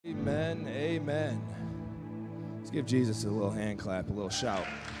Amen, amen. Let's give Jesus a little hand clap, a little shout.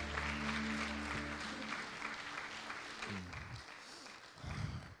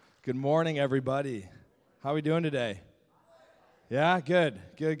 Good morning, everybody. How are we doing today? Yeah, good.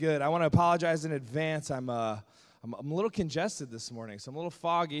 I want to apologize in advance. I'm a little congested this morning, so I'm a little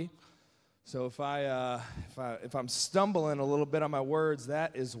foggy. So if I'm stumbling a little bit on my words,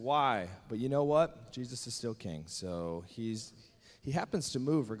 that is why. But you know what? Jesus is still king, so he happens to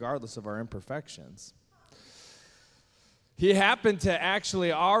move regardless of our imperfections. He happened to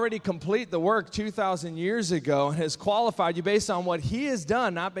actually already complete the work 2,000 years ago and has qualified you based on what he has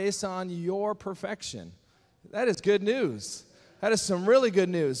done, not based on your perfection. That is good news. That is some really good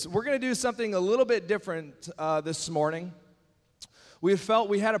news. We're going to do something a little bit different this morning. We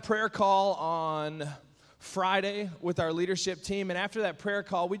had a prayer call on Friday with our leadership team, and after that prayer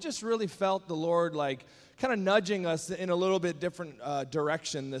call, we just really felt the Lord kind of nudging us in a little bit different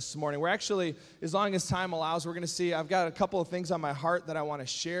direction this morning. We're actually, as long as time allows, we're going to see, I've got a couple of things on my heart that I want to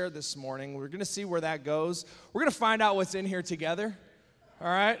share this morning. We're going to see where that goes. We're going to find out what's in here together. All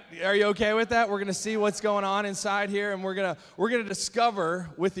right? Are you okay with that? We're going to see what's going on inside here, and we're going to discover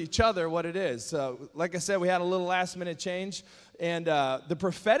with each other what it is. So, like I said, we had a little last-minute change, and the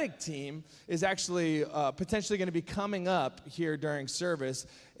prophetic team is actually potentially going to be coming up here during service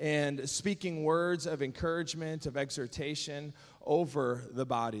and speaking words of encouragement, of exhortation over the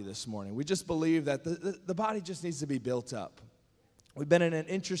body this morning. We just believe that the body just needs to be built up. We've been in an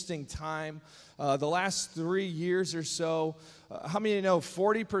interesting time. The last 3 years or so, how many of you know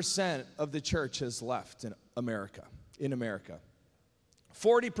 40% of the church has left in America?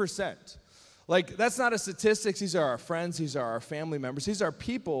 40%. Like, that's not a statistics. These are our friends. These are our family members. These are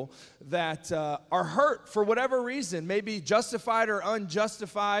people that are hurt for whatever reason, maybe justified or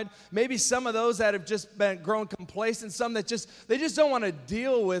unjustified. Maybe some of those that have just grown complacent, some that they just don't want to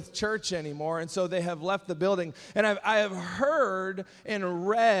deal with church anymore, and so they have left the building. And I have heard and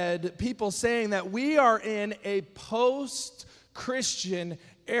read people saying that we are in a post-Christian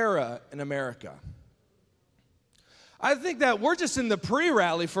era in America. I think that we're just in the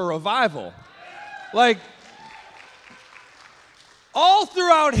pre-rally for revival. Like, all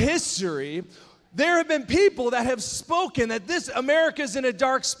throughout history, there have been people that have spoken that this America's in a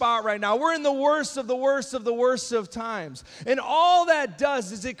dark spot right now. We're in the worst of the worst of the worst of times. And all that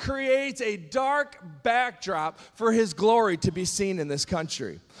does is it creates a dark backdrop for his glory to be seen in this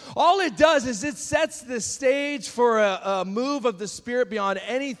country. All it does is it sets the stage for a move of the Spirit beyond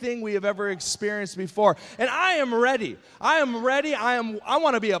anything we have ever experienced before. And I am ready. I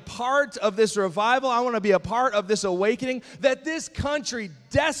want to be a part of this revival. I want to be a part of this awakening that this country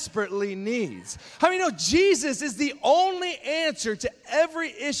desperately needs. How many know Jesus is the only answer to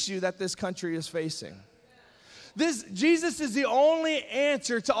every issue that this country is facing? Jesus is the only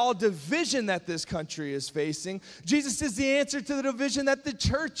answer to all division that this country is facing. Jesus is the answer to the division that the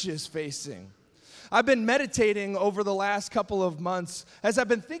church is facing. I've been meditating over the last couple of months as I've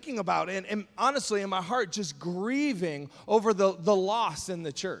been thinking about it, and honestly in my heart just grieving over the loss in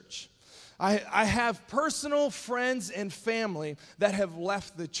the church. I have personal friends and family that have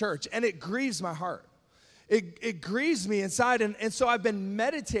left the church, and it grieves my heart. It grieves me inside, and so I've been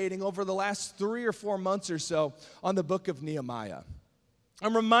meditating over the last 3 or 4 months or so on the book of Nehemiah.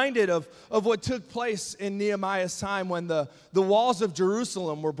 I'm reminded of what took place in Nehemiah's time when the walls of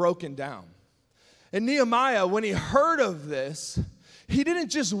Jerusalem were broken down. And Nehemiah, when he heard of this, he didn't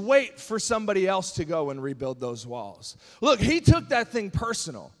just wait for somebody else to go and rebuild those walls. Look, he took that thing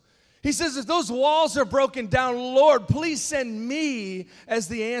personal. He says, if those walls are broken down, Lord, please send me as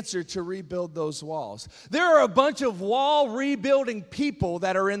the answer to rebuild those walls. There are a bunch of wall rebuilding people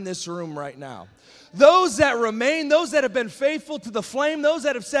that are in this room right now. Those that remain, those that have been faithful to the flame, those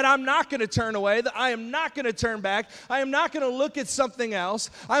that have said, I'm not going to turn away, I am not going to turn back, I am not going to look at something else,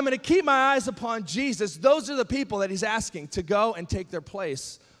 I'm going to keep my eyes upon Jesus. Those are the people that he's asking to go and take their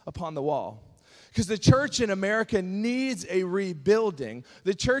place upon the wall. Because the church in America needs a rebuilding.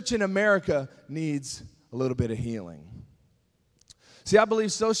 The church in America needs a little bit of healing. See, I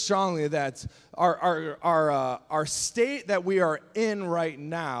believe so strongly that our state that we are in right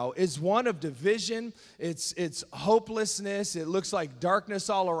now is one of division. It's hopelessness. It looks like darkness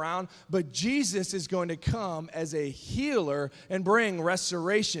all around. But Jesus is going to come as a healer and bring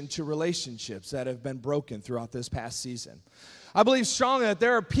restoration to relationships that have been broken throughout this past season. I believe strongly that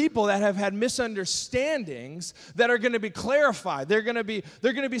there are people that have had misunderstandings that are going to be clarified. They're going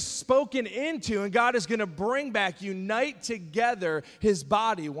to be spoken into, and God is going to bring back, unite together his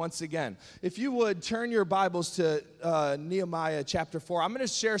body once again. If you would turn your Bibles to Nehemiah chapter 4. I'm going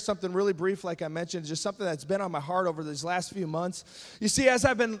to share something really brief, like I mentioned, just something that's been on my heart over these last few months. You see, as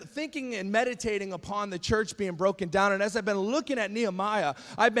I've been thinking and meditating upon the church being broken down, and as I've been looking at Nehemiah,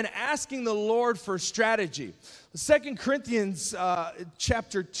 I've been asking the Lord for strategy. 2 Corinthians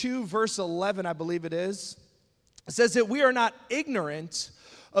chapter 2, verse 11, I believe it is, it says that we are not ignorant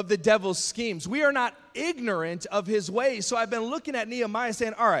of the devil's schemes. We are not ignorant of his ways. So I've been looking at Nehemiah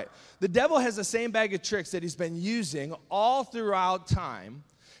saying, all right, the devil has the same bag of tricks that he's been using all throughout time.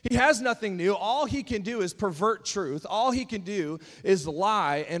 He has nothing new. All he can do is pervert truth. All he can do is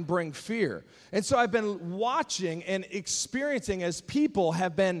lie and bring fear. And so I've been watching and experiencing as people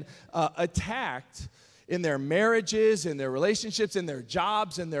have been attacked in their marriages, in their relationships, in their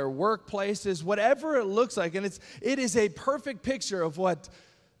jobs, in their workplaces, whatever it looks like. And it is a perfect picture of what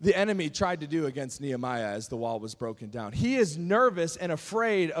the enemy tried to do against Nehemiah as the wall was broken down. He is nervous and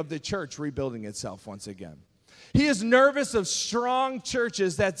afraid of the church rebuilding itself once again. He is nervous of strong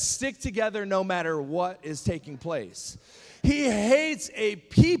churches that stick together no matter what is taking place. He hates a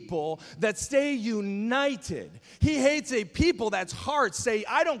people that stay united. He hates a people that's hearts say,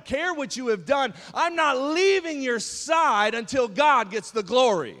 I don't care what you have done. I'm not leaving your side until God gets the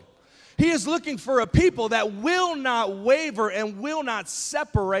glory. He is looking for a people that will not waver and will not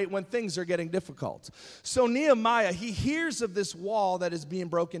separate when things are getting difficult. So Nehemiah, he hears of this wall that is being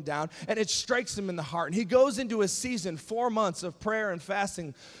broken down, and it strikes him in the heart. And he goes into a season, 4 months of prayer and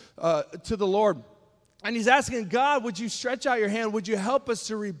fasting to the Lord. And he's asking, God, would you stretch out your hand? Would you help us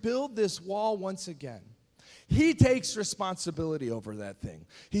to rebuild this wall once again? He takes responsibility over that thing.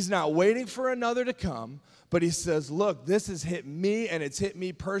 He's not waiting for another to come, but he says, look, this has hit me and it's hit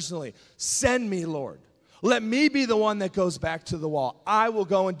me personally. Send me, Lord. Let me be the one that goes back to the wall. I will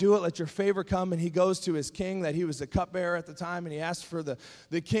go and do it. Let your favor come. And he goes to his king, that he was the cupbearer at the time, and he asked for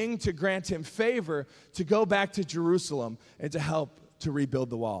the king to grant him favor to go back to Jerusalem and to help to rebuild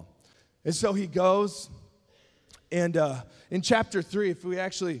the wall. And so he goes, and in chapter 3,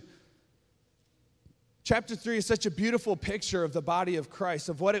 Chapter 3 is such a beautiful picture of the body of Christ,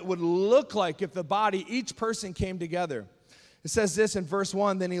 of what it would look like if the body, each person came together. It says this in verse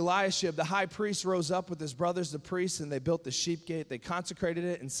 1, then Eliashib, the high priest, rose up with his brothers, the priests, and they built the sheep gate. They consecrated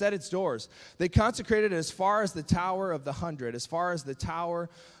it and set its doors. They consecrated it as far as the Tower of the 100, as far as the Tower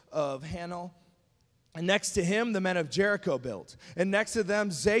of Hanel. And next to him, the men of Jericho built. And next to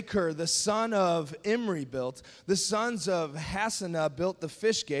them, Zachar, the son of Imri, built. The sons of Hassanah built the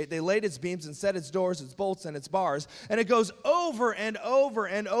fish gate. They laid its beams and set its doors, its bolts, and its bars. And it goes over and over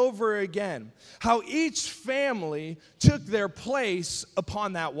and over again, how each family took their place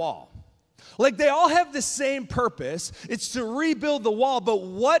upon that wall. Like they all have the same purpose. It's to rebuild the wall, but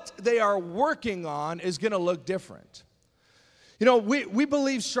what they are working on is going to look different. You know, we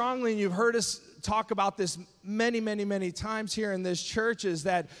believe strongly, and you've heard us talk about this many times here in this church, is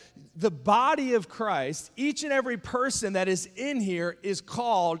that the body of Christ, each and every person that is in here is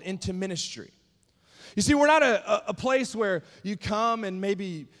called into ministry. You see, we're not a place where you come and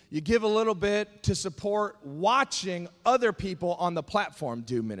maybe you give a little bit to support watching other people on the platform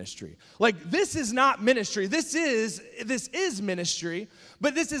do ministry. Like, this is not ministry. This is ministry,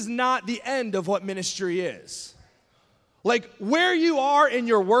 but this is not the end of what ministry is. Like where you are in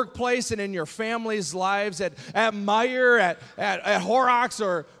your workplace and in your family's lives, at Meijer, at Horrocks,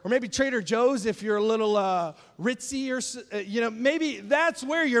 or maybe Trader Joe's if you're a little ritzy, or maybe that's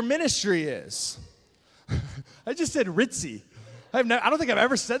where your ministry is. I just said ritzy. I don't think I've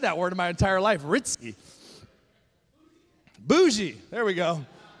ever said that word in my entire life, ritzy. Bougie, there we go.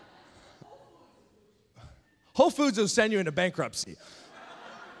 Whole Foods will send you into bankruptcy.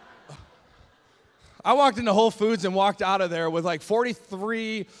 I walked into Whole Foods and walked out of there with like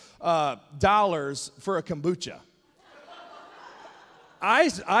 $43 for a kombucha.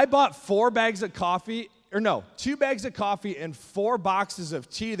 I bought 2 bags of coffee and 4 boxes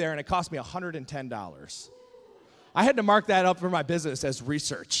of tea there, and it cost me $110. I had to mark that up for my business as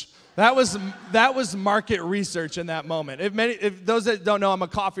research. That was market research in that moment. If those that don't know, I'm a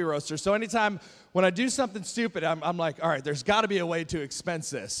coffee roaster, so anytime when I do something stupid, I'm like, all right, there's got to be a way to expense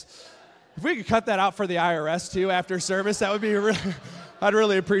this. If we could cut that out for the IRS too after service, that would be I'd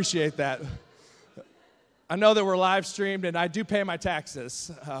really appreciate that. I know that we're live streamed and I do pay my taxes.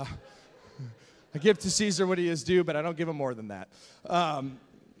 I give to Caesar what he is due, but I don't give him more than that. I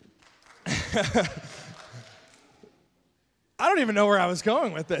don't even know where I was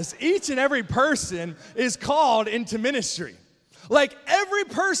going with this. Each and every person is called into ministry. Like every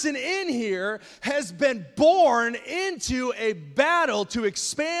person in here has been born into a battle to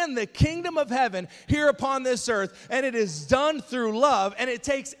expand the kingdom of heaven here upon this earth, and it is done through love, and it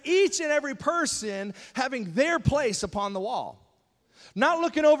takes each and every person having their place upon the wall. Not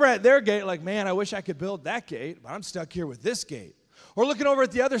looking over at their gate like, man, I wish I could build that gate, but I'm stuck here with this gate. Or looking over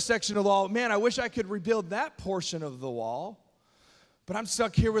at the other section of the wall, man, I wish I could rebuild that portion of the wall, but I'm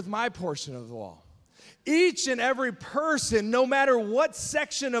stuck here with my portion of the wall. Each and every person, no matter what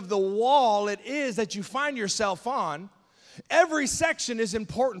section of the wall it is that you find yourself on, every section is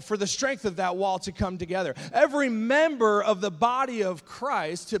important for the strength of that wall to come together. Every member of the body of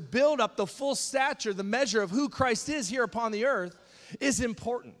Christ to build up the full stature, the measure of who Christ is here upon the earth is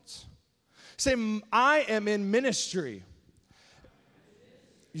important. Say, I am in ministry.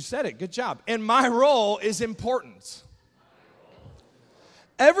 You said it, good job. And my role is important.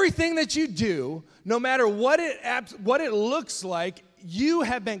 Everything that you do, no matter what it looks like, you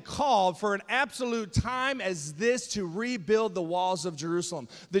have been called for an absolute time as this to rebuild the walls of Jerusalem.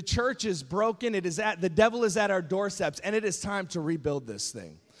 The church is broken. The devil is at our doorsteps, and it is time to rebuild this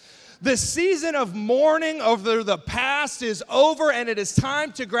thing. The season of mourning over the past is over, and it is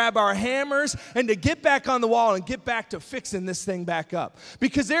time to grab our hammers and to get back on the wall and get back to fixing this thing back up.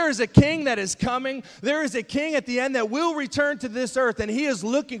 Because there is a king that is coming. There is a king at the end that will return to this earth, and he is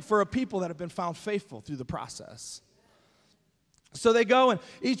looking for a people that have been found faithful through the process. So they go, and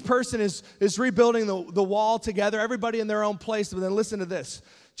each person is rebuilding the wall together, everybody in their own place. But then listen to this.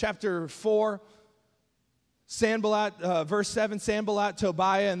 Chapter 4. Sanballat, verse 7, Sanballat,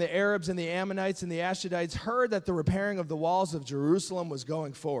 Tobiah, and the Arabs and the Ammonites and the Ashdodites heard that the repairing of the walls of Jerusalem was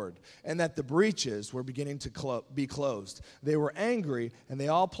going forward and that the breaches were beginning to be closed. They were angry, and they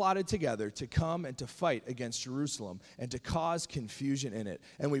all plotted together to come and to fight against Jerusalem and to cause confusion in it.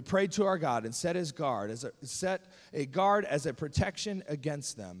 And we prayed to our God and set a guard as a protection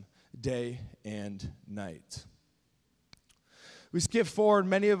against them day and night. We skip forward.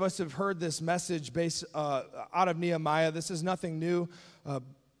 Many of us have heard this message based out of Nehemiah. This is nothing new.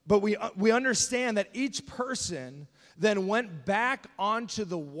 But we understand that each person then went back onto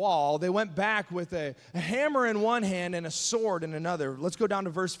the wall. They went back with a hammer in one hand and a sword in another. Let's go down to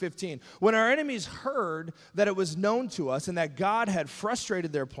verse 15. When our enemies heard that it was known to us and that God had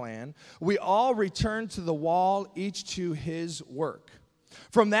frustrated their plan, we all returned to the wall, each to his work.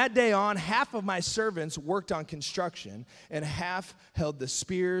 From that day on, half of my servants worked on construction, and half held the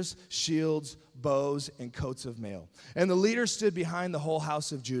spears, shields, bows, and coats of mail. And the leaders stood behind the whole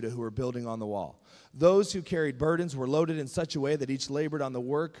house of Judah who were building on the wall. Those who carried burdens were loaded in such a way that each labored on the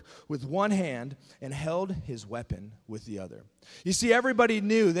work with one hand and held his weapon with the other. You see, everybody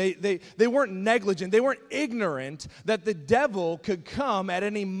knew. They weren't negligent. They weren't ignorant that the devil could come at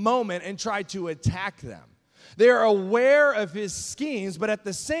any moment and try to attack them. They are aware of his schemes, but at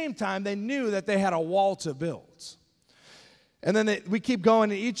the same time, they knew that they had a wall to build. And then we keep going,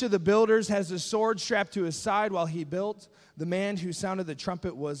 and each of the builders has a sword strapped to his side while he built. The man who sounded the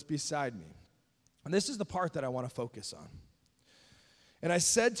trumpet was beside me. And this is the part that I want to focus on. And I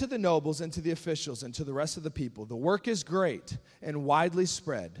said to the nobles and to the officials and to the rest of the people, the work is great and widely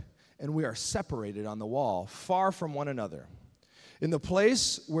spread, and we are separated on the wall, far from one another. In the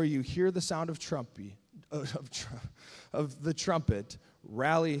place where you hear the sound of the trumpet,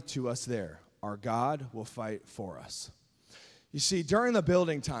 rally to us there. Our God will fight for us. You see, during the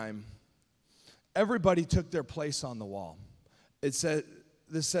building time, everybody took their place on the wall. This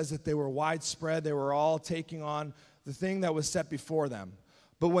says that they were widespread. They were all taking on the thing that was set before them.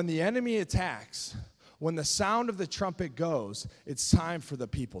 But when the enemy attacks, when the sound of the trumpet goes, it's time for the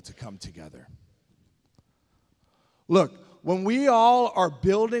people to come together. Look, when we all are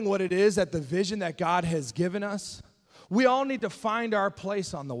building what it is that the vision that God has given us, we all need to find our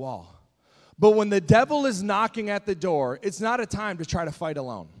place on the wall. But when the devil is knocking at the door, it's not a time to try to fight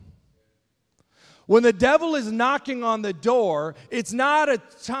alone. When the devil is knocking on the door, it's not a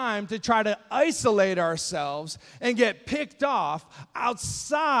time to try to isolate ourselves and get picked off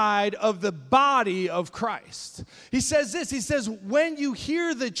outside of the body of Christ. He says this, he says, when you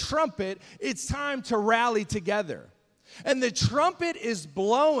hear the trumpet, it's time to rally together. And the trumpet is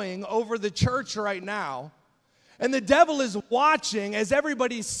blowing over the church right now. And the devil is watching as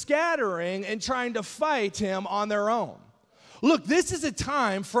everybody's scattering and trying to fight him on their own. Look, this is a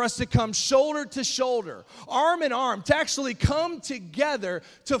time for us to come shoulder to shoulder, arm in arm, to actually come together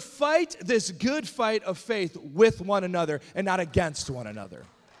to fight this good fight of faith with one another and not against one another.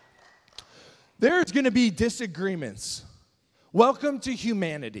 There's going to be disagreements. Welcome to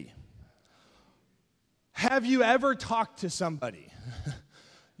humanity. Have you ever talked to somebody?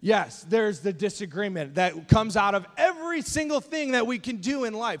 Yes, there's the disagreement that comes out of every single thing that we can do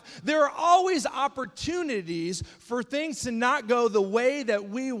in life. There are always opportunities for things to not go the way that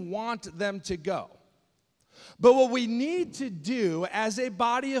we want them to go. But what we need to do as a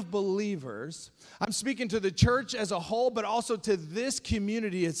body of believers, I'm speaking to the church as a whole, but also to this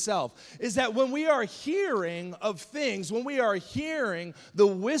community itself, is that when we are hearing of things, when we are hearing the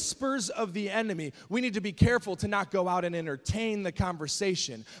whispers of the enemy, we need to be careful to not go out and entertain the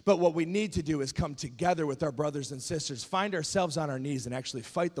conversation. But what we need to do is come together with our brothers and sisters, find ourselves on our knees, and actually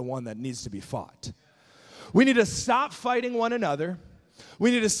fight the one that needs to be fought. We need to stop fighting one another.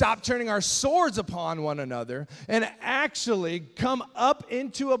 We need to stop turning our swords upon one another and actually come up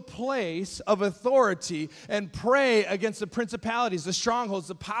into a place of authority and pray against the principalities, the strongholds,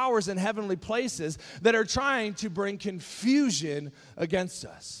 the powers in heavenly places that are trying to bring confusion against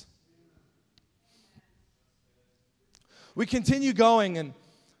us. We continue going in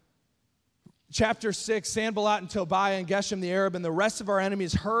chapter 6, Sanballat and Tobiah and Geshem the Arab and the rest of our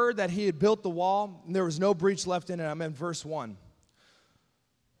enemies heard that he had built the wall and there was no breach left in it. I'm in verse 1.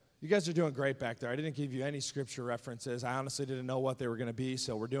 You guys are doing great back there. I didn't give you any scripture references. I honestly didn't know what they were going to be,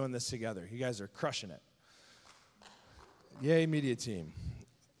 so we're doing this together. You guys are crushing it. Yay, media team.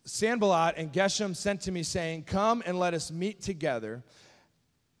 Sanballat and Geshem sent to me saying, come and let us meet together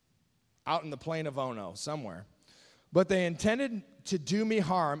out in the plain of Ono, somewhere. But they intended to do me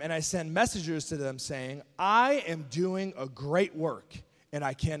harm, and I sent messengers to them saying, I am doing a great work, and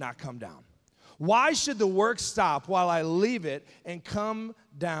I cannot come down. Why should the work stop while I leave it and come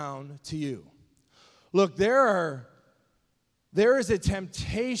down to you? Look, there is a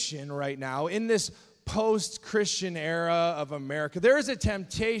temptation right now in this post-Christian era of America. There is a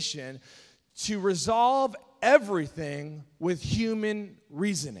temptation to resolve everything with human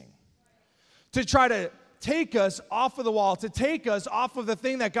reasoning, to try to take us off of the wall, to take us off of the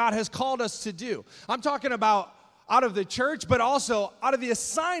thing that God has called us to do. I'm talking about out of the church, but also out of the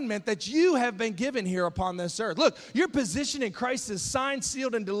assignment that you have been given here upon this earth. Look, your position in Christ is signed,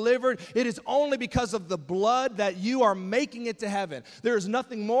 sealed, and delivered. It is only because of the blood that you are making it to heaven. There is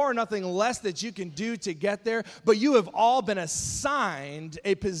nothing more, nothing less that you can do to get there, but you have all been assigned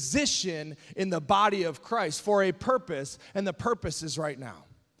a position in the body of Christ for a purpose, and the purpose is right now.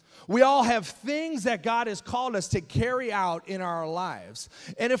 We all have things that God has called us to carry out in our lives,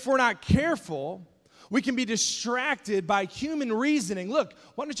 and if we're not careful, we can be distracted by human reasoning. Look,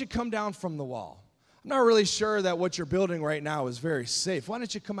 why don't you come down from the wall? I'm not really sure that what you're building right now is very safe. Why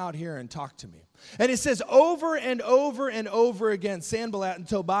don't you come out here and talk to me? And it says over and over and over again, Sanballat and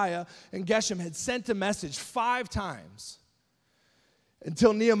Tobiah and Geshem had sent a message 5 times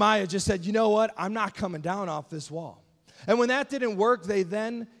until Nehemiah just said, you know what? I'm not coming down off this wall. And when that didn't work, they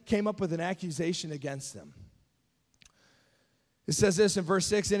then came up with an accusation against them. It says this in verse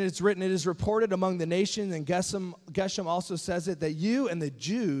 6, and it's written, it is reported among the nations, and Geshem also says it, that you and the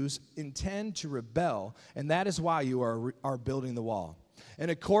Jews intend to rebel, and that is why you are building the wall.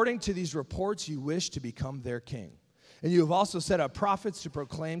 And according to these reports, you wish to become their king. And you have also set up prophets to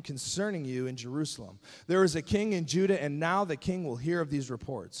proclaim concerning you in Jerusalem. There is a king in Judah, and now the king will hear of these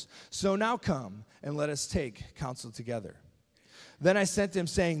reports. So now come, and let us take counsel together. Then I sent him,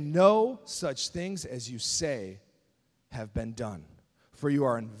 saying, no such things as you say have been done, for you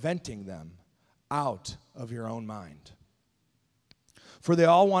are inventing them out of your own mind. For they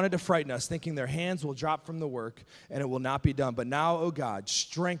all wanted to frighten us, thinking their hands will drop from the work, and it will not be done. But now, O God,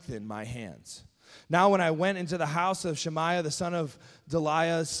 strengthen my hands. Now when I went into the house of Shemaiah, the son of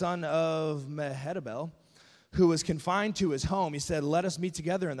Deliah, son of Mehetabel, who was confined to his home, he said, let us meet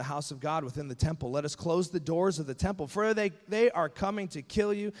together in the house of God within the temple. Let us close the doors of the temple, for they are coming to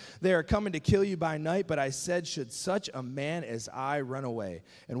kill you. They are coming to kill you by night. But I said, should such a man as I run away?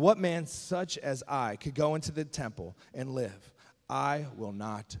 And what man such as I could go into the temple and live? I will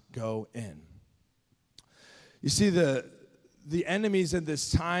not go in. You see, the enemies in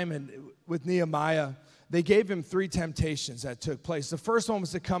this time and with Nehemiah, they gave him 3 temptations that took place. The first one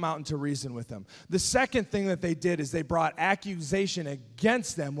was to come out and to reason with them. The second thing that they did is they brought accusation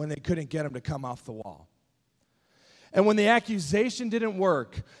against them when they couldn't get him to come off the wall. And when the accusation didn't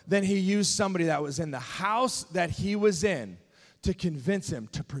work, then he used somebody that was in the house that he was in to convince him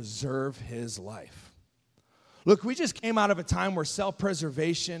to preserve his life. Look, we just came out of a time where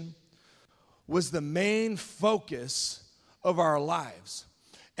self-preservation was the main focus of our lives.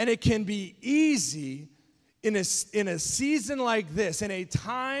 And it can be easy in a season like this, in a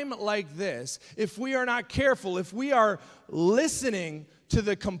time like this, if we are not careful, if we are listening to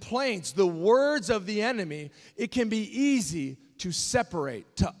the complaints, the words of the enemy, it can be easy to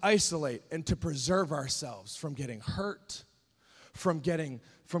separate, to isolate, and to preserve ourselves from getting hurt, from going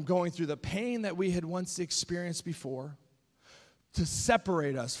through the pain that we had once experienced before, to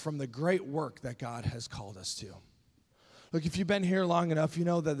separate us from the great work that God has called us to. Look, if you've been here long enough, you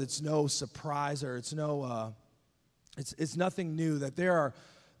know that it's no surprise, or it's nothing new that there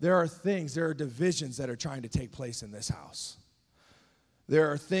are divisions that are trying to take place in this house. There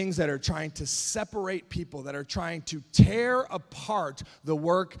are things that are trying to separate people, that are trying to tear apart the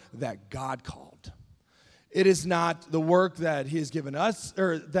work that God called. It is not the work that He has given us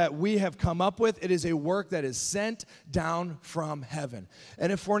or that we have come up with. It is a work that is sent down from heaven.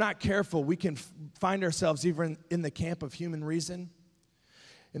 And if we're not careful, we can find ourselves either in the camp of human reason,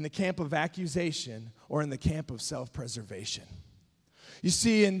 in the camp of accusation, or in the camp of self-preservation. You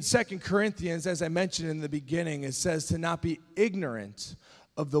see, in 2 Corinthians, as I mentioned in the beginning, it says to not be ignorant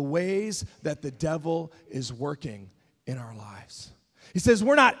of the ways that the devil is working in our lives. He says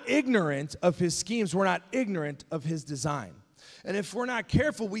we're not ignorant of his schemes. We're not ignorant of his design. And if we're not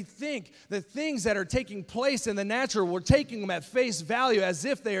careful, we think that things that are taking place in the natural, we're taking them at face value as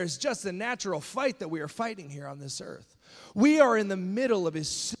if there is just a natural fight that we are fighting here on this earth. We are in the middle of a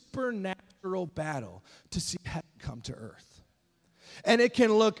supernatural battle to see heaven come to earth. And it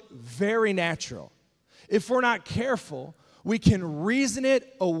can look very natural. If we're not careful, we can reason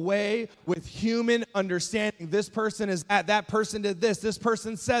it away with human understanding. This person is that person did this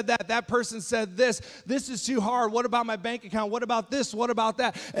person said that person said this is too hard, what about my bank account, what about this, what about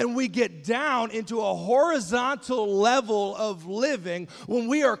that? And we get down into a horizontal level of living when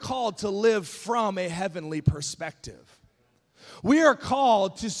we are called to live from a heavenly perspective. We are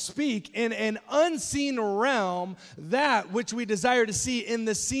called to speak in an unseen realm that which we desire to see in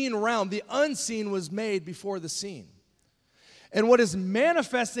the seen realm. The unseen was made before the seen. And what is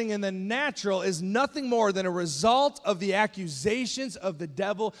manifesting in the natural is nothing more than a result of the accusations of the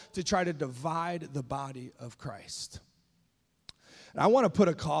devil to try to divide the body of Christ. And I want to put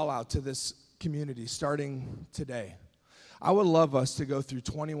a call out to this community starting today. I would love us to go through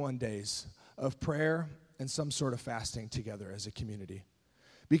 21 days of prayer and some sort of fasting together as a community.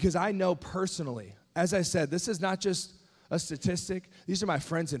 Because I know personally, as I said, this is not just a statistic. These are my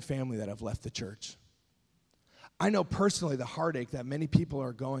friends and family that have left the church. I know personally the heartache that many people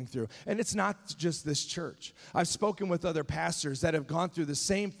are going through. And it's not just this church. I've spoken with other pastors that have gone through the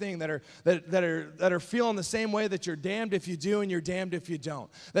same thing, that are feeling the same way, that you're damned if you do and you're damned if you don't.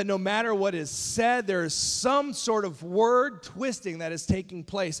 That no matter what is said, there is some sort of word twisting that is taking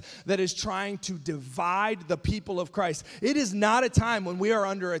place that is trying to divide the people of Christ. It is not a time when we are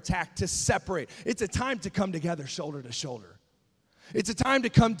under attack to separate. It's a time to come together shoulder to shoulder. It's a time to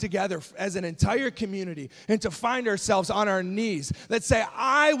come together as an entire community and to find ourselves on our knees that say,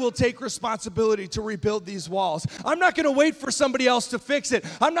 I will take responsibility to rebuild these walls. I'm not going to wait for somebody else to fix it.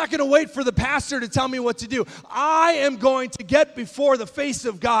 I'm not going to wait for the pastor to tell me what to do. I am going to get before the face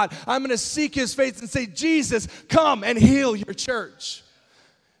of God. I'm going to seek His face and say, Jesus, come and heal your church.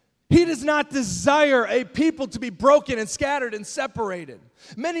 He does not desire a people to be broken and scattered and separated.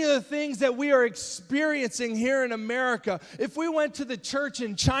 Many of the things that we are experiencing here in America, if we went to the church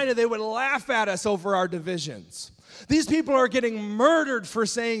in China, they would laugh at us over our divisions. These people are getting murdered for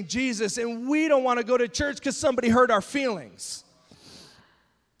saying Jesus, and we don't want to go to church because somebody hurt our feelings.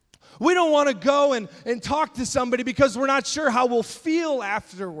 We don't want to go and talk to somebody because we're not sure how we'll feel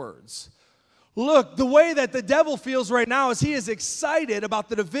afterwards. Look, the way that the devil feels right now is he is excited about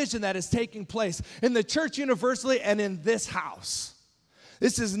the division that is taking place in the church universally and in this house.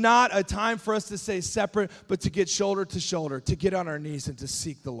 This is not a time for us to stay separate, but to get shoulder to shoulder, to get on our knees and to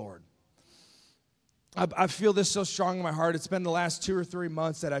seek the Lord. I feel this so strong in my heart. It's been the last 2 or 3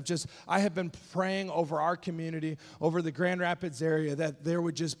 months that I have been praying over our community, over the Grand Rapids area, that there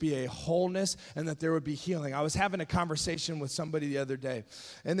would just be a wholeness and that there would be healing. I was having a conversation with somebody the other day,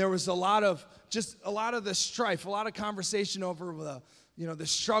 and there was a lot of the strife, a lot of conversation over the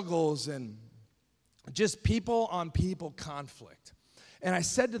struggles and just people on people conflict. And I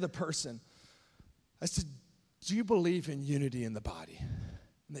said to the person, I said, do you believe in unity in the body?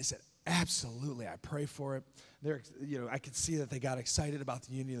 And they said, absolutely, I pray for it. I could see that they got excited about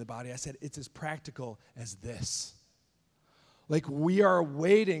the unity of the body. I said, it's as practical as this. Like, we are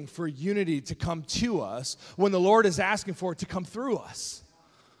waiting for unity to come to us when the Lord is asking for it to come through us.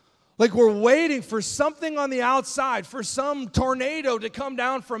 Like, we're waiting for something on the outside, for some tornado to come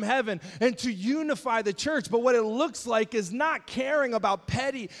down from heaven and to unify the church. But what it looks like is not caring about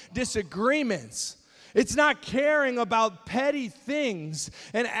petty disagreements. It's not caring about petty things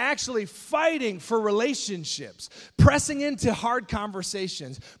and actually fighting for relationships, pressing into hard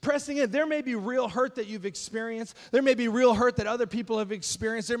conversations, pressing in. There may be real hurt that you've experienced. There may be real hurt that other people have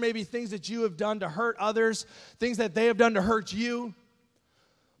experienced. There may be things that you have done to hurt others, things that they have done to hurt you.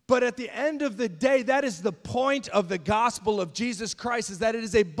 But at the end of the day, that is the point of the gospel of Jesus Christ, is that it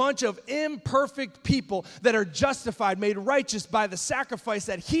is a bunch of imperfect people that are justified, made righteous by the sacrifice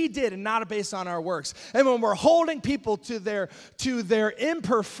that he did and not based on our works. And when we're holding people to their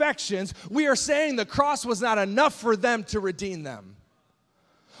imperfections, we are saying the cross was not enough for them to redeem them.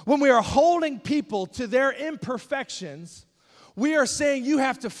 When we are holding people to their imperfections, we are saying you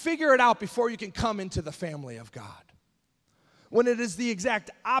have to figure it out before you can come into the family of God. When it is the exact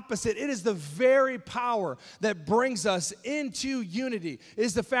opposite, it is the very power that brings us into unity,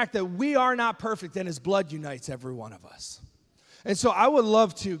 is the fact that we are not perfect and his blood unites every one of us. And so I would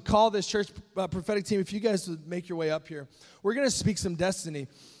love to call this church prophetic team, if you guys would make your way up here. We're going to speak some destiny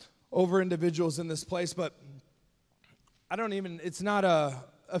over individuals in this place, but it's not a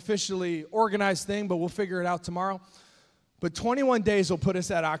officially organized thing, but we'll figure it out tomorrow. But 21 days will put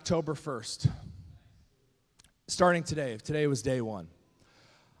us at October 1st. Starting today, if today was day one.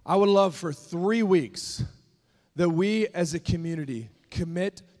 I would love for 3 weeks that we as a community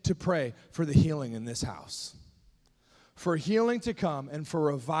commit to pray for the healing in this house. For healing to come and for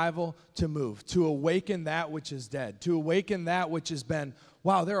revival to move, to awaken that which is dead, to awaken that which has been,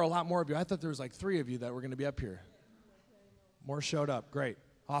 wow, there are a lot more of you. I thought there was like 3 of you that were going to be up here. More showed up. Great.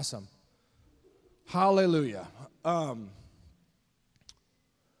 Awesome. Hallelujah.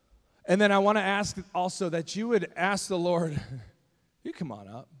 And then I want to ask also that you would ask the Lord, you come on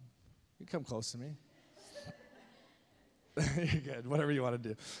up. You come close to me. You're good, whatever you want to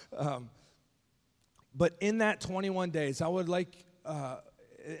do. But in that 21 days, I would like, and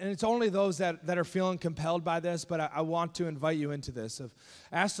it's only those that are feeling compelled by this, but I want to invite you into this.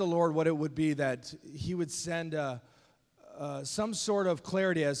 Ask the Lord what it would be that he would send some sort of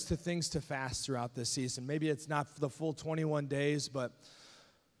clarity as to things to fast throughout this season. Maybe it's not the full 21 days, but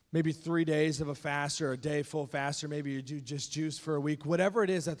maybe 3 days of a fast or a day full fast, or maybe you do just juice for a week. Whatever it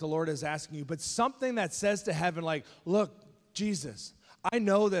is that the Lord is asking you, but something that says to heaven like, look, Jesus, I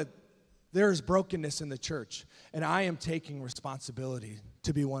know that there is brokenness in the church, and I am taking responsibility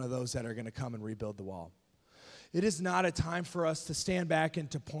to be one of those that are going to come and rebuild the wall. It is not a time for us to stand back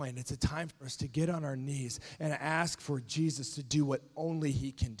and to point. It's a time for us to get on our knees and ask for Jesus to do what only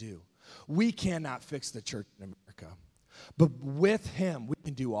he can do. We cannot fix the church in America. But with him, we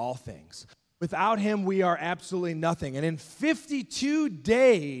can do all things. Without him, we are absolutely nothing. And in 52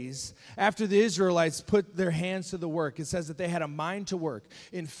 days after the Israelites put their hands to the work, it says that they had a mind to work.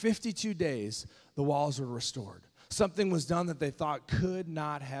 In 52 days, the walls were restored. Something was done that they thought could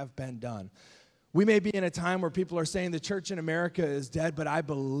not have been done. We may be in a time where people are saying the church in America is dead, but I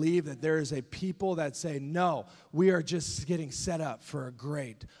believe that there is a people that say, no, we are just getting set up for a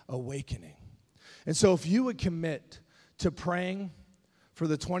great awakening. And so if you would commit to praying for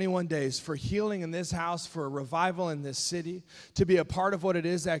the 21 days, for healing in this house, for a revival in this city, to be a part of what it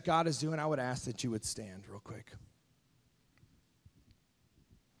is that God is doing, I would ask that you would stand real quick.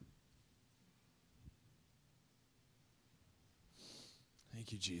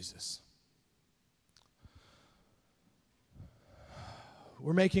 Thank you, Jesus.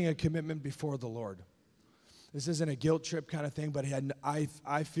 We're making a commitment before the Lord. This isn't a guilt trip kind of thing, but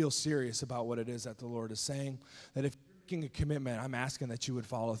I feel serious about what it is that the Lord is saying, that if a commitment, I'm asking that you would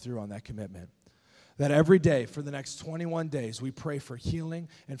follow through on that commitment. That every day for the next 21 days, we pray for healing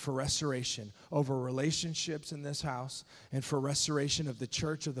and for restoration over relationships in this house and for restoration of the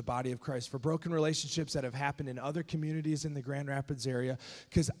church, of the body of Christ, for broken relationships that have happened in other communities in the Grand Rapids area,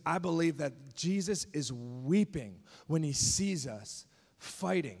 because I believe that Jesus is weeping when he sees us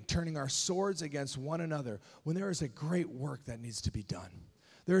fighting, turning our swords against one another, when there is a great work that needs to be done.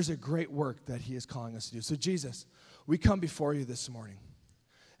 There is a great work that he is calling us to do. So Jesus, we come before you this morning,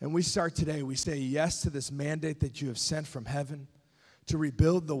 and we start today. We say yes to this mandate that you have sent from heaven to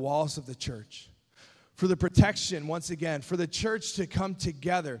rebuild the walls of the church, for the protection, once again, for the church to come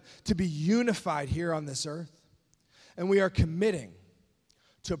together, to be unified here on this earth. And we are committing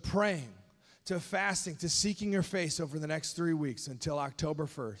to praying, to fasting, to seeking your face over the next 3 weeks until October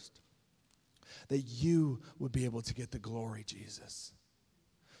 1st, that you would be able to get the glory, Jesus.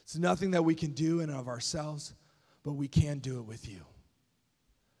 It's nothing that we can do in and of ourselves, but we can do it with you.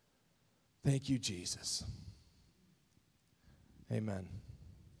 Thank you, Jesus. Amen.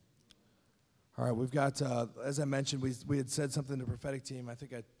 All right, we've got, as I mentioned, we had said something to the prophetic team. I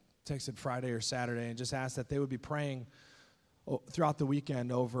think I texted Friday or Saturday and just asked that they would be praying throughout the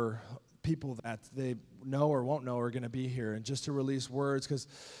weekend over people that they know or won't know are going to be here, and just to release words, because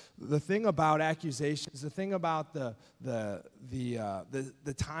the thing about accusations, the thing about the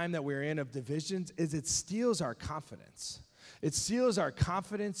time that we're in of divisions is it steals our confidence. It steals our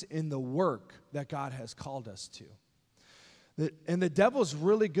confidence in the work that God has called us to. And the devil's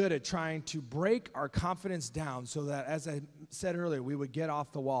really good at trying to break our confidence down so that, as I said earlier, we would get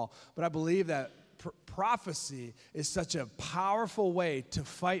off the wall. But I believe that prophecy is such a powerful way to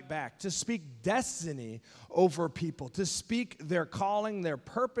fight back, to speak destiny over people, to speak their calling, their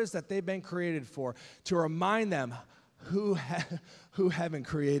purpose that they've been created for, to remind them who heaven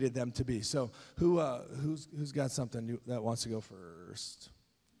created them to be. So who's got something that wants to go first?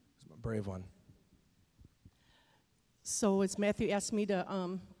 Who's my brave one? So as Matthew asked me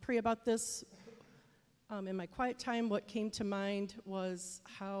to pray about this, in my quiet time, what came to mind was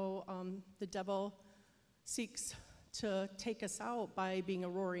how the devil seeks to take us out by being a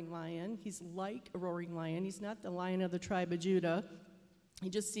roaring lion. He's like a roaring lion. He's not the Lion of the tribe of Judah. He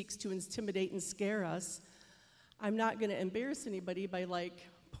just seeks to intimidate and scare us. I'm not going to embarrass anybody by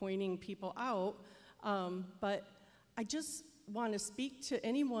pointing people out, but I just want to speak to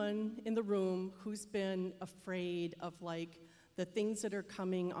anyone in the room who's been afraid of the things that are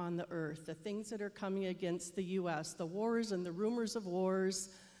coming on the earth, the things that are coming against the U.S., the wars and the rumors of wars,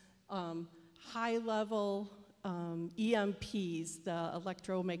 high-level EMPs, the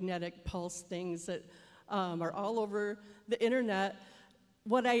electromagnetic pulse things that are all over the internet.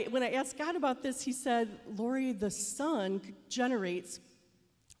 When I asked God about this, he said, Lori, the sun generates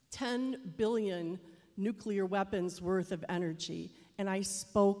 10 billion nuclear weapons worth of energy, and I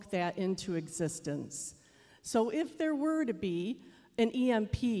spoke that into existence. So if there were to be an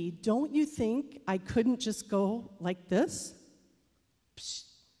EMP, don't you think I couldn't just go like this? Psh.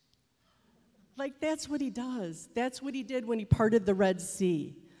 That's what he does. That's what he did when he parted the Red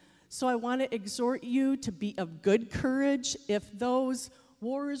Sea. So I want to exhort you to be of good courage if those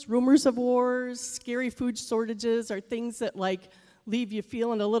wars, rumors of wars, scary food shortages are things that leave you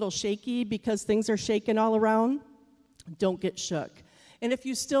feeling a little shaky because things are shaking all around. Don't get shook. And if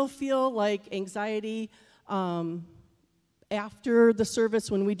you still feel anxiety, after the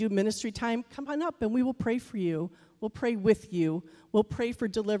service, when we do ministry time, come on up and we will pray for you. We'll pray with you. We'll pray for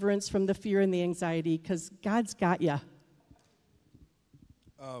deliverance from the fear and the anxiety because God's got you.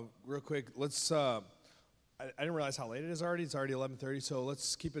 Real quick, let's, I didn't realize how late it is already. It's already 11:30, so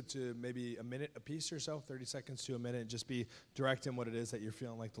let's keep it to maybe a minute a piece or so, 30 seconds to a minute, and just be direct in what it is that you're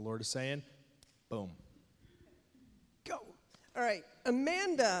feeling like the Lord is saying. Boom. Go. All right,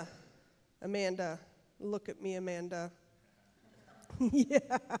 Amanda, look at me, Amanda.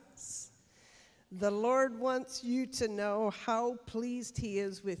 Yes. The Lord wants you to know how pleased he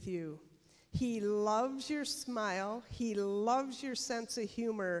is with you. He loves your smile. He loves your sense of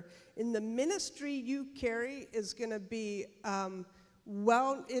humor. And the ministry you carry is going to be,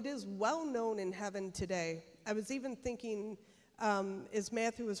 it is well known in heaven today. I was even thinking, as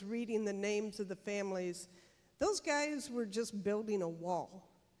Matthew was reading the names of the families, those guys were just building a wall.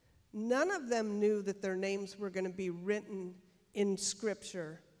 None of them knew that their names were going to be written in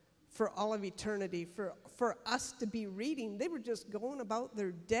Scripture for all of eternity, for us to be reading. They were just going about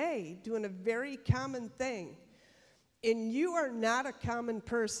their day, doing a very common thing. And you are not a common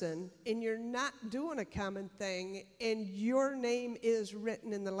person, and you're not doing a common thing, and your name is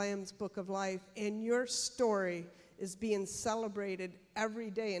written in the Lamb's Book of Life, and your story is being celebrated every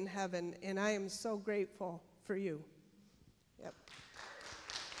day in heaven, and I am so grateful for you. Yep.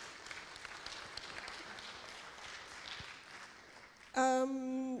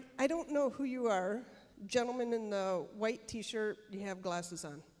 I don't know who you are. Gentleman in the white t-shirt, you have glasses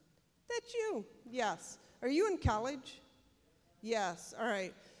on. That's you. Yes. Are you in college? Yes. All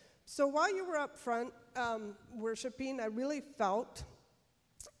right. So while you were up front worshiping, I really felt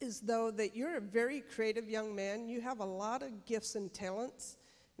as though that you're a very creative young man. You have a lot of gifts and talents,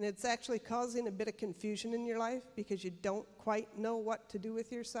 and it's actually causing a bit of confusion in your life because you don't quite know what to do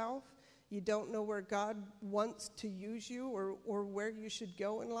with yourself. You don't know where God wants to use you or where you should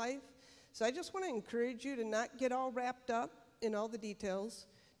go in life. So I just want to encourage you to not get all wrapped up in all the details.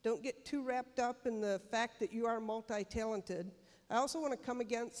 Don't get too wrapped up in the fact that you are multi-talented. I also want to come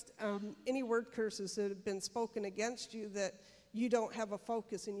against any word curses that have been spoken against you, that you don't have a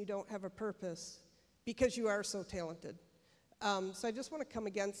focus and you don't have a purpose because you are so talented. So I just want to come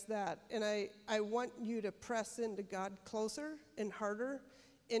against that. And I want you to press into God closer and harder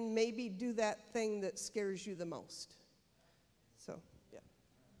and maybe do that thing that scares you the most. So, yeah.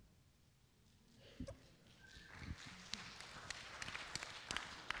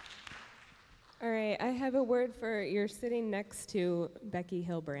 All right, I have a word for, you're sitting next to Becky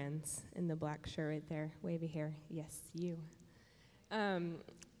Hilbrands in the black shirt right there, wavy hair. Yes, you.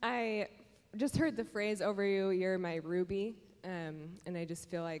 I just heard the phrase over you, you're my ruby, and I just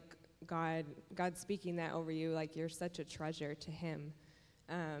feel like God's speaking that over you, like you're such a treasure to him,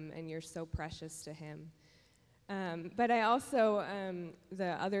 and you're so precious to him. But I also,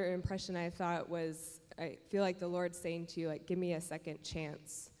 the other impression I thought was, I feel like the Lord's saying to you, like, give me a second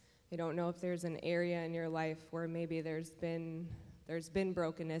chance. I don't know if there's an area in your life where maybe there's been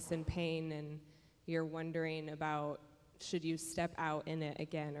brokenness and pain, and you're wondering about should you step out in it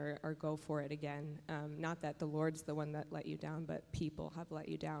again or go for it again. Not that the Lord's the one that let you down, but people have let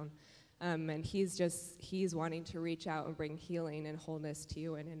you down. And he's wanting to reach out and bring healing and wholeness to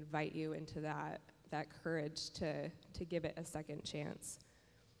you and invite you into that courage to give it a second chance.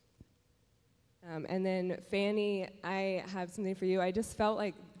 And then Fanny, I have something for you. I just felt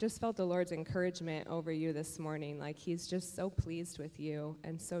the Lord's encouragement over you this morning. Like he's just so pleased with you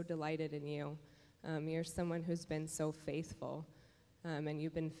and so delighted in you. You're someone who's been so faithful, and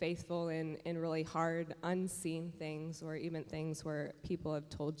you've been faithful in really hard, unseen things, or even things where people have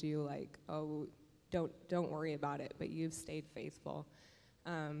told you like, oh, don't worry about it, but you've stayed faithful.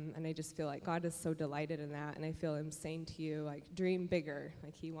 And I just feel like God is so delighted in that, and I feel him saying to you, like, dream bigger.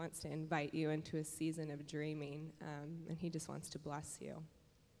 Like he wants to invite you into a season of dreaming, and he just wants to bless you.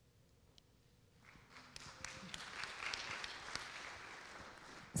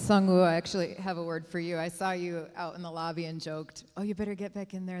 Sungwoo, I actually have a word for you. I saw you out in the lobby and joked, oh, you better get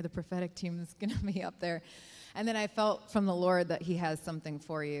back in there. The prophetic team is going to be up there. And then I felt from the Lord that he has something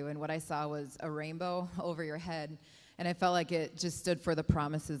for you, and what I saw was a rainbow over your head. And I felt like it just stood for the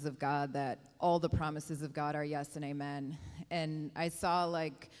promises of God, that all the promises of God are yes and amen. And I saw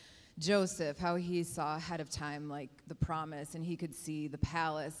like Joseph, how he saw ahead of time like the promise, and he could see the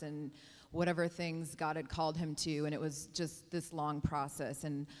palace and whatever things God had called him to, and it was just this long process.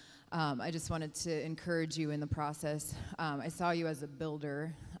 And I just wanted to encourage you in the process. I saw you as a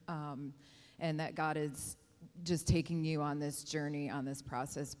builder, and that God is just taking you on this journey, on this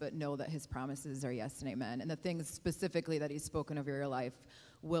process, but know that his promises are yes and amen. And the things specifically that he's spoken over your life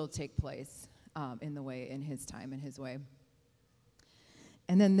will take place in his time, in his way.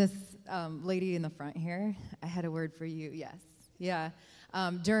 And then this lady in the front here, I had a word for you. Yes. Yeah.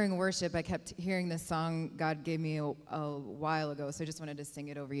 During worship, I kept hearing this song God gave me a while ago, so I just wanted to sing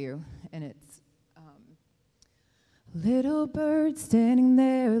it over you. And it's, little bird standing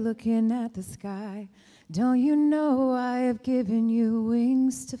there looking at the sky. Don't you know I have given you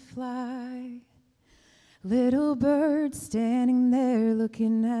wings to fly? Little bird standing there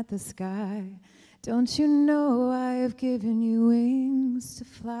looking at the sky. Don't you know I have given you wings to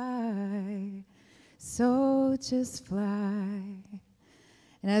fly? So just fly.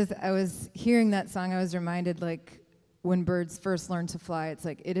 And as I was hearing that song, I was reminded, like, when birds first learn to fly, it's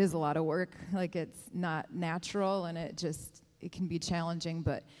like, it is a lot of work. Like, it's not natural, and it can be challenging,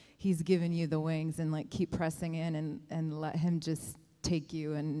 but he's given you the wings, and, like, keep pressing in and let him just take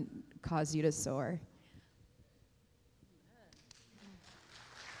you and cause you to soar.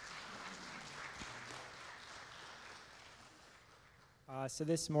 So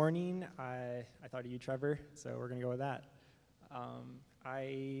this morning, I thought of you, Trevor, so we're going to go with that.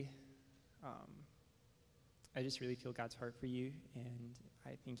 I just really feel God's heart for you, and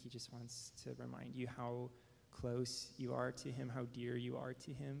I think he just wants to remind you how close you are to him, how dear you are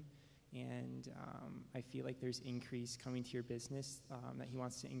to him, and I feel like there's increase coming to your business, that he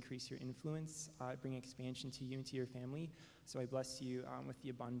wants to increase your influence, bring expansion to you and to your family. So I bless you with the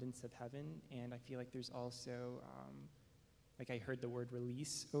abundance of heaven, and I feel like there's also, like I heard the word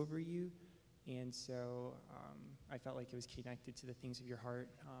release over you, and so I felt like it was connected to the things of your heart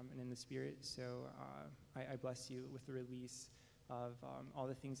and in the spirit. So I bless you with the release of all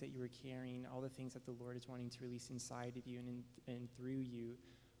the things that you were carrying, all the things that the Lord is wanting to release inside of you and through you.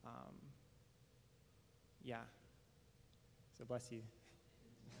 Yeah. So bless you.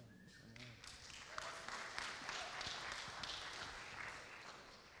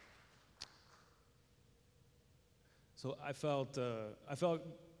 So I felt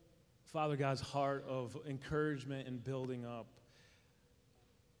Father God's heart of encouragement and building up.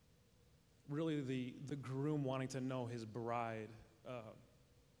 Really the groom wanting to know his bride,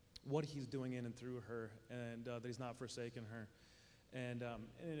 what he's doing in and through her, and that he's not forsaken her. And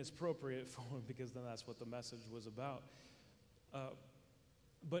it's appropriate for him because then that's what the message was about.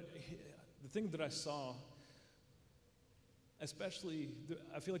 But the thing that I saw, especially,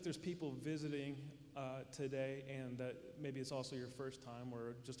 I feel like there's people visiting today, and that maybe it's also your first time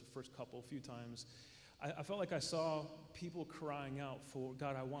or just a few times. I felt like I saw people crying out for,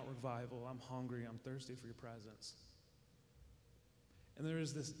 God, I want revival. I'm hungry. I'm thirsty for your presence. And there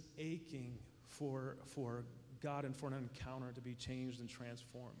is this aching for God and for an encounter to be changed and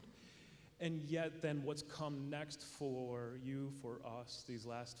transformed. And yet then what's come next for you, for us, these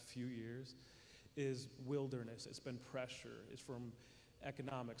last few years, is wilderness. It's been pressure. It's from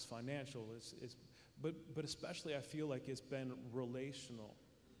economics, financial. But especially I feel like it's been relational.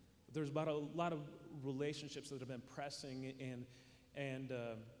 There's about a lot of relationships that have been pressing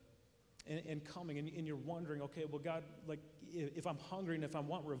and coming, and you're wondering, okay, well, God, like, if I'm hungry and if I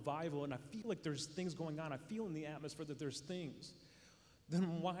want revival, and I feel like there's things going on, I feel in the atmosphere that there's things,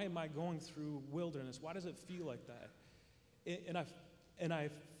 then why am I going through wilderness? Why does it feel like that? And I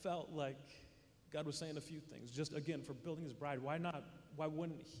felt like God was saying a few things. Just again, for building his bride, why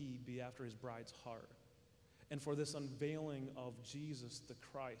wouldn't he be after his bride's heart? And for this unveiling of Jesus the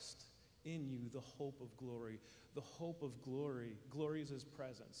Christ in you, the hope of glory. The hope of glory. Glory is his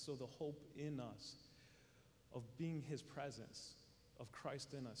presence. So the hope in us of being his presence, of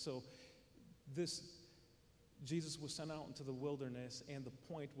Christ in us. So Jesus was sent out into the wilderness, and the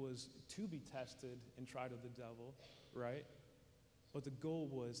point was to be tested and tried of the devil, right? But the goal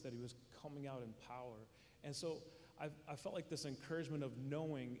was that he was coming out in power. And so I felt like this encouragement of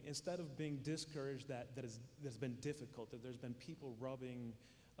knowing, instead of being discouraged that's been difficult, that there's been people rubbing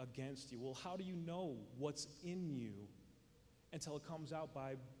against you. Well, how do you know what's in you until it comes out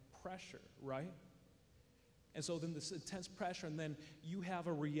by pressure, right? And so then this intense pressure, and then you have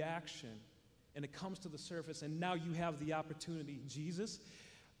a reaction, and it comes to the surface, and now you have the opportunity. Jesus,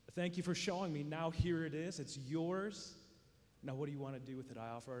 thank you for showing me. Now here it is. It's yours. Now what do you want to do with it? I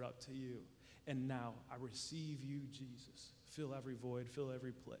offer it up to you. And now I receive you, Jesus. Fill every void, fill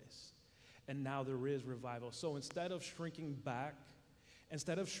every place. And now there is revival. So instead of shrinking back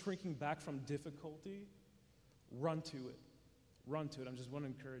from difficulty, run to it. Run to it. I just want to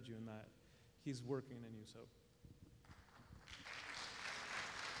encourage you in that. He's working in you, so.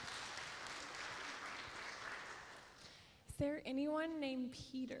 Is there anyone named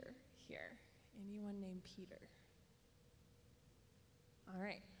Peter here? Anyone named Peter? All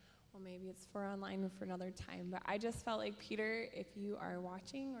right. Well, maybe it's for online for another time, but I just felt like Peter, if you are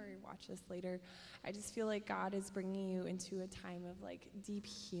watching or you watch this later, I just feel like God is bringing you into a time of like deep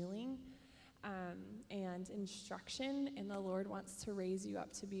healing and instruction, and the Lord wants to raise you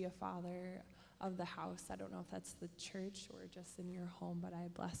up to be a father of the house. I don't know if that's the church or just in your home, but I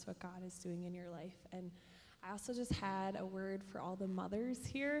bless what God is doing in your life. And I also just had a word for all the mothers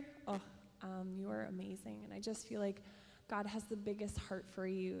here. You are amazing, and I just feel like God has the biggest heart for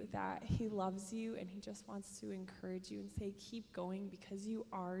you, that he loves you, and he just wants to encourage you and say, keep going, because you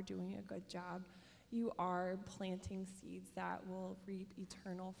are doing a good job. You are planting seeds that will reap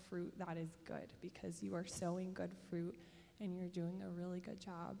eternal fruit that is good, because you are sowing good fruit, and you're doing a really good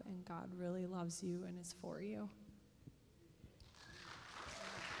job, and God really loves you and is for you.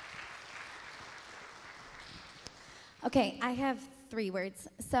 Okay, I have 3 words.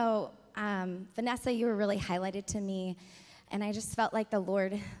 So, Vanessa, you were really highlighted to me, and I just felt like the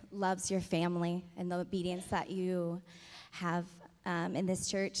Lord loves your family and the obedience that you have in this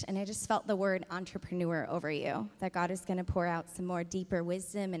church, and I just felt the word entrepreneur over you, that God is going to pour out some more deeper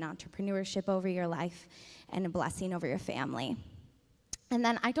wisdom and entrepreneurship over your life and a blessing over your family. And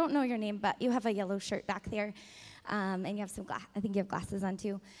then, I don't know your name, but you have a yellow shirt back there, and you have I think you have glasses on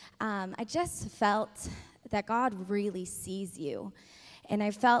too. I just felt that God really sees you. And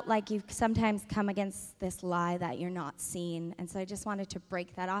I felt like you sometimes come against this lie that you're not seen. And so I just wanted to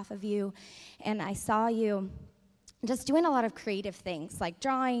break that off of you. And I saw you just doing a lot of creative things, like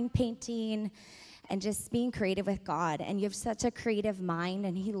drawing, painting, and just being creative with God. And you have such a creative mind,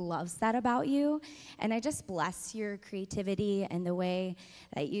 and he loves that about you. And I just bless your creativity and the way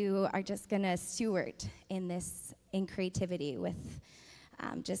that you are just going to steward in creativity with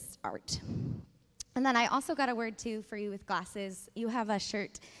just art. And then I also got a word, too, for you with glasses. You have a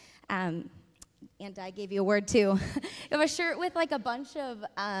shirt, and I gave you a word, too. You have a shirt with, like, a bunch of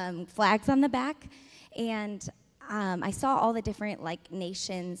flags on the back, and I saw all the different, like,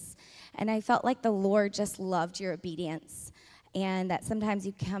 nations, and I felt like the Lord just loved your obedience, and that sometimes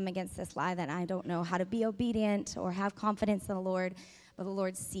you come against this lie that I don't know how to be obedient or have confidence in the Lord, but the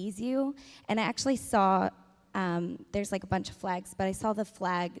Lord sees you. And I actually saw, there's, like, a bunch of flags, but I saw the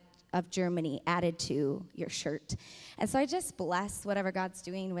flag of Germany added to your shirt. And so I just bless whatever God's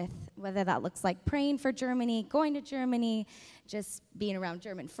doing with, whether that looks like praying for Germany, going to Germany, just being around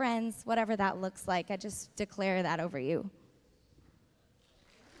German friends, whatever that looks like. I just declare that over you.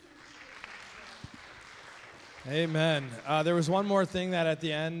 Amen. There was one more thing that at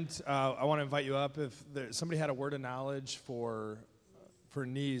the end, I want to invite you up. If somebody had a word of knowledge for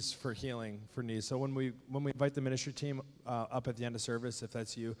knees, for healing for knees. So when we invite the ministry team up at the end of service, if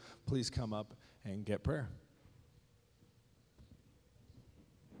that's you, please come up and get prayer.